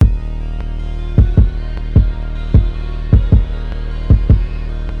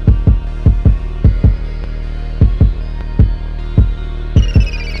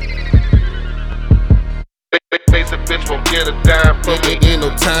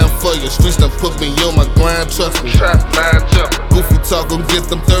time for you. Streets done put me on my grind, trust me. Trap line jumping. Goofy talk gon' get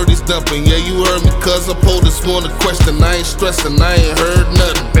them 30s dumping. Yeah, you heard me, cuz I pulled this one a question. I ain't stressing, I ain't heard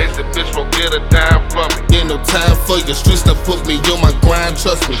nothing. Basic bitch won't get a dime from me. Ain't no time for you. Streets done put me on my grind,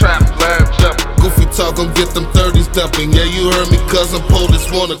 trust me. Trap line jumping. Goofy talk gon' get them 30s dumping. Yeah, you heard me, cuz I pulled this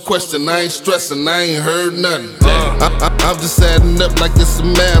one a question. I ain't stressing, I ain't heard nothing. I'm just adding up like it's a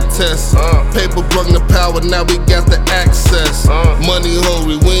math test. Paper brung the power, now we got the access. Money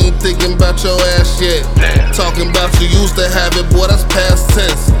hungry, we ain't thinking about your ass yet. Talking about you used to have it, boy, that's past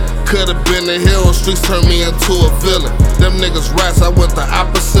tense. Could've been a hero, streets turned me into a villain. Them niggas rats, I went the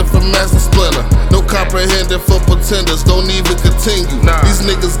opposite from Master Splinter. No comprehending for pretenders, don't even continue. These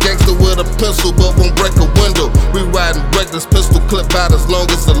niggas gangster with a pencil, but won't break a window. We riding reckless, pistol clip out as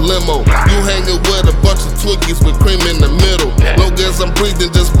long as a limo. You hanging with a bunch of Twinkies with cream in the middle. Long as I'm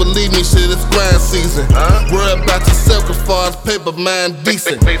breathing, just believe me, shit, it's grind season. Worry about yourself as far as paper, mind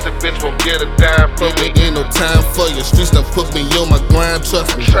decent. Basic bitch won't get a dime from me. Ain't no time for you, streets done put me on my grind,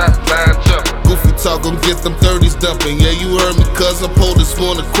 trust me. Trap line jumping. Goofy talk gon' get them 30s dumping. Yeah, you heard me, cuz I pulled this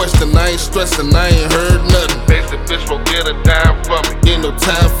one a question. I ain't stressing, I ain't heard nothing. Basic bitch won't get a dime from me. Ain't no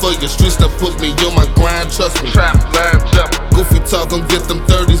time for you, streets done put me on my grind, trust me. Trap line jumping. Goofy talk gon' get them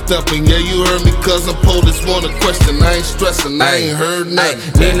 30s dumping. Yeah, you heard me, cuz I pulled this one a question. I ain't stressing, I ain't heard nothing.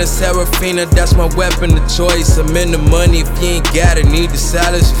 Nina Serafina, that's my weapon of choice. I'm in the money, if you ain't got it, need to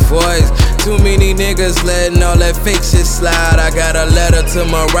silence your voice. Too many niggas letting all that fake shit slide. I got a letter to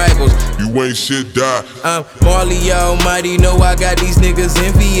my rivals. You ain't shit, die. I'm Marley Almighty, know I got these niggas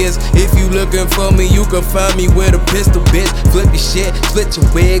envious. If you looking for me, you can find me with a pistol, bitch. Flip your shit, split your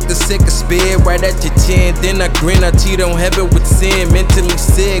wig, the sickest spit right at your chin. Then I grin, I cheat on heaven with sin. Mentally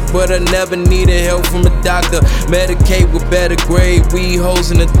sick, but I never needed help from a doctor. Medicate with better grade, weed,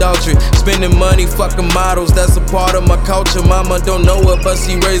 hoes, and adultery. Spending money, fucking models, that's a part of my culture. Mama don't know it, but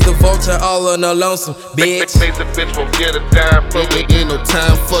she raised a vulture all on her lonesome, bitch. Basic bitch won't get a dime from me. Ain't no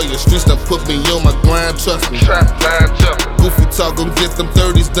time for you, streets done put me on my grind, trust me. Trap line jumping. Goofy talk gon' get them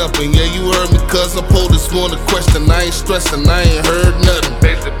 30s dumping. Yeah, you heard me, cuz I pulled this one a question. I ain't stressing, I ain't heard nothing.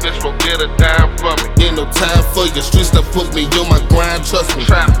 Basic bitch won't get a dime from me. Ain't no time for you, streets done put me on my grind, trust me.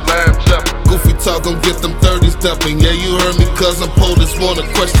 Trap line jumping. Goofy talk gon' get them 30s dumping. Yeah, you heard me, cuz I pulled this one a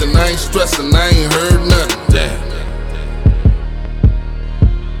question. I ain't stressing, I ain't heard nothing. Damn.